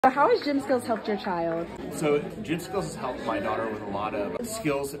So how has Gym Skills helped your child? So Gym Skills has helped my daughter with a lot of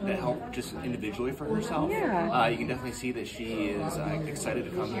skills that help just individually for herself. Yeah. You can definitely see that she is excited to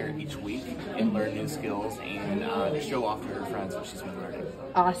come here each week and learn new skills and to show off to her friends what she's been learning.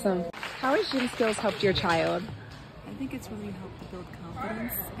 Awesome. How has Gym Skills helped your child? I think it's really helped to build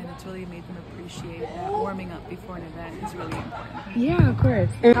confidence, and it's really made them appreciate that warming up before an event is really important. Yeah, of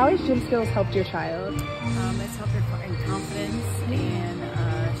course. And how has Gym Skills helped your child? It's helped her find confidence, and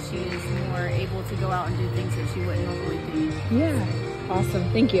she is more able to go out and do things that she wouldn't normally do. Yeah. Awesome.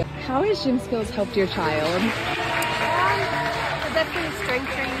 Thank you. How has Gym Skills helped your child? Definitely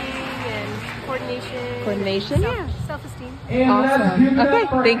strength training and coordination. Coordination? Yeah. Self-esteem. Awesome. Okay,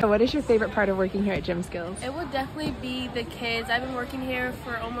 thank you. What is your favorite part of working here at Gym Skills? It would definitely be the kids. I've been working here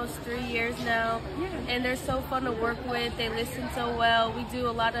for almost 3 years now, and they're so fun to work with. They listen so well. We do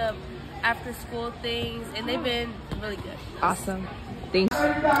a lot of after-school things, and they've been really good. Awesome. Thank you.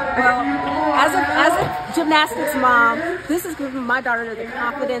 Well, as a gymnastics mom, this has given my daughter the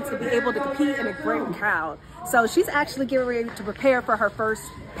confidence to be able to compete in a great crowd. So she's actually getting ready to prepare for her first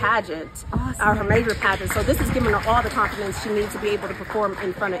pageant, her major pageant. So this has given her all the confidence she needs to be able to perform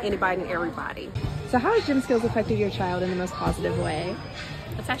in front of anybody and everybody. So how has Gym Skills affected your child in the most positive way?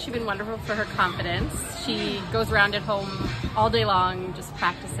 It's actually been wonderful for her confidence. She goes around at home all day long just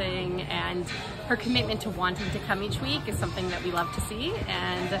practicing, and her commitment to wanting to come each week is something that we love to see,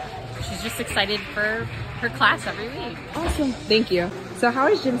 and she's just excited for her class every week. Awesome. Thank you. So how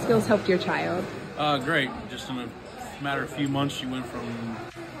has Gym Skills helped your child? Great. Just in a matter of a few months, she went from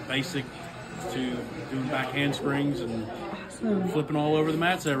basic to doing back handsprings and flipping all over the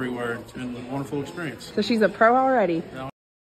mats everywhere. It's been a wonderful experience. So she's a pro already?